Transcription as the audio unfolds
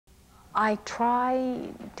I try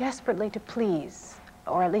desperately to please,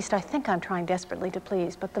 or at least I think I'm trying desperately to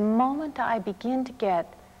please, but the moment I begin to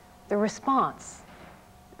get the response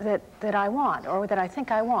that I want, or that I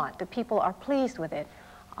think I want, that people are pleased with it,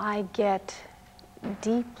 I get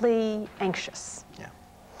deeply anxious. Yeah.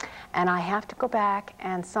 And I have to go back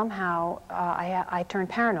and somehow I turn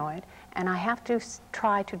paranoid, and I have to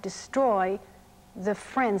try to destroy the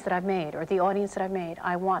friends that I've made or the audience that I've made.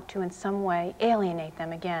 I want to in some way alienate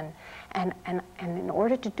them again. And in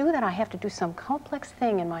order to do that, I have to do some complex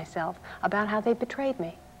thing in myself about how they betrayed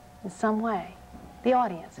me in some way. The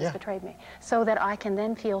audience has betrayed me. So that I can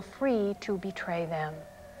then feel free to betray them,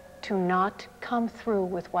 to not come through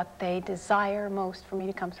with what they desire most for me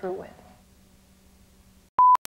to come through with.